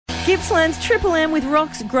Gippsland's Triple M with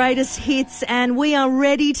Rock's greatest hits, and we are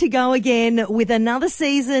ready to go again with another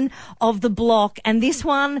season of The Block. And this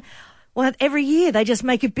one, well, every year they just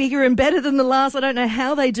make it bigger and better than the last. I don't know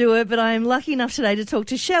how they do it, but I am lucky enough today to talk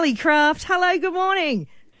to Shelley Craft. Hello, good morning.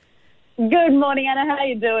 Good morning, Anna. How are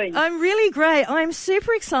you doing? I'm really great. I'm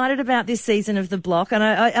super excited about this season of The Block, and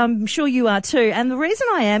I'm sure you are too. And the reason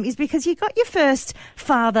I am is because you got your first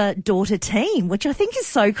father-daughter team, which I think is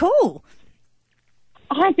so cool.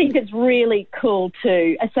 I think it's really cool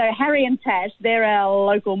too. So Harry and Tash, they're our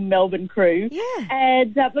local Melbourne crew. Yeah.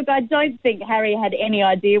 And look, I don't think Harry had any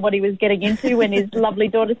idea what he was getting into when his lovely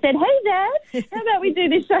daughter said, "Hey, Dad, how about we do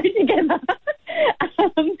this show together?"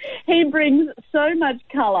 He brings so much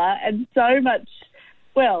colour and so much,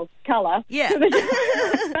 colour Yeah. to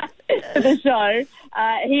the show.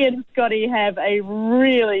 He and Scotty have a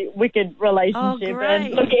really wicked relationship. Oh, great.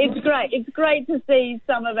 And look, it's great. It's great to see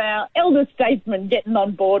some of our elder statesmen getting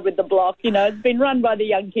on board with The Block. You know, it's been run by the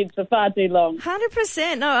young kids for far too long.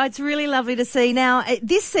 100%. No, it's really lovely to see. Now,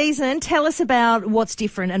 this season, tell us about what's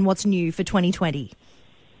different and what's new for 2020.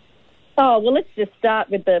 Oh, well, let's just start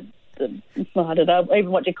with the I don't know even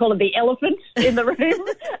what you call it, the elephant in the room.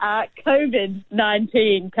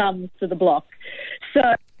 COVID-19 comes to The Block. So,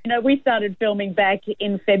 you know, we started filming back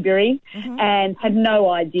in February and had no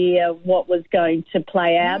idea what was going to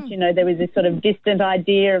play out. You know, there was this sort of distant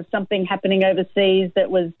idea of something happening overseas that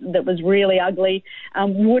was really ugly.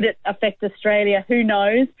 Would it affect Australia? Who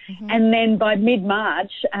knows? And then by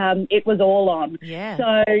mid-March, it was all on. Yeah.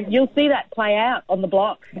 So you'll see that play out on The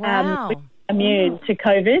Block. Wow. Immune to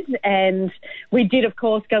COVID, and we did, of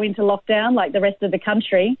course, go into lockdown like the rest of the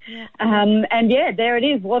country. And there it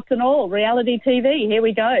is, what's and all, reality TV. Here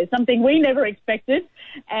we go, something we never expected,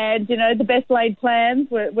 and you know, the best laid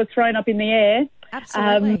plans were thrown up in the air.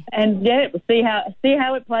 Absolutely. We'll see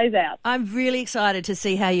how it plays out. I'm really excited to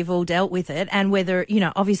see how you've all dealt with it, and whether, you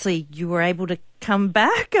know, obviously you were able to come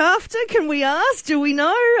back after. Can we ask? Do we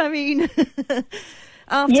know? I mean...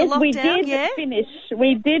 After yes, lockdown,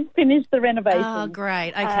 we did finish the renovation. Oh, great.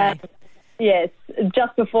 Okay. Yes,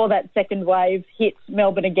 just before that second wave hit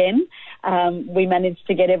Melbourne again, we managed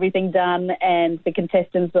to get everything done, and the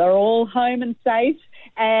contestants are all home and safe.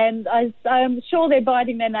 And I'm sure they're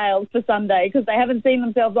biting their nails for Sunday because they haven't seen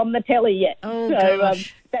themselves on the telly yet. Oh, so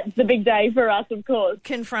gosh. That's the big day for us, of course.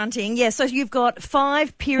 Confronting. Yeah, so you've got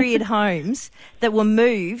 5 period homes that were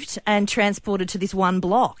moved and transported to this one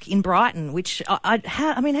block in Brighton, which,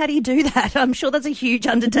 how do you do that? I'm sure that's a huge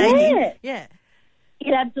undertaking. Yeah.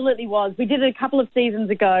 It absolutely was. We did it a couple of seasons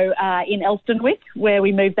ago in Elsternwick, where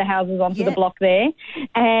we moved the houses onto the block there.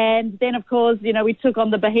 And then, of course, you know, we took on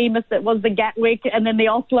the behemoth that was the Gatwick, and then the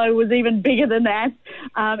Oslo was even bigger than that.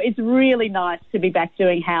 It's really nice to be back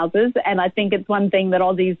doing houses, and I think it's one thing that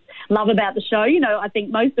Aussies love about the show. You know, I think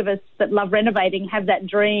most of us that love renovating have that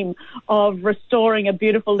dream of restoring a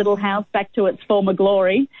beautiful little house back to its former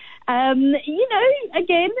glory. You know,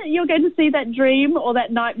 again, you're going to see that dream or that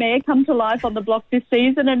nightmare come to life on The Block this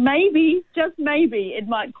season, and maybe, just maybe, it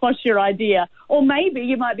might quash your idea, or maybe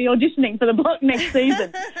you might be auditioning for The Block next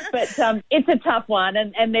season. But it's a tough one,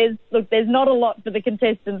 and there's not a lot for the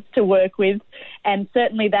contestants to work with, and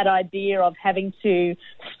certainly that idea of having to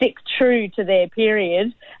stick true to their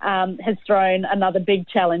period has thrown another big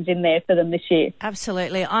challenge in there for them this year.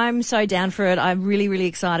 Absolutely. I'm so down for it. I'm really, really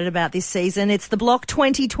excited about this season. It's The Block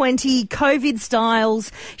 2020, COVID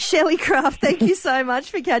Styles. Shelley Craft, thank you so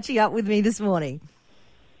much for catching up with me this morning.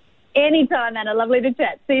 Anytime, Anna. Lovely to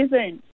chat. See you soon.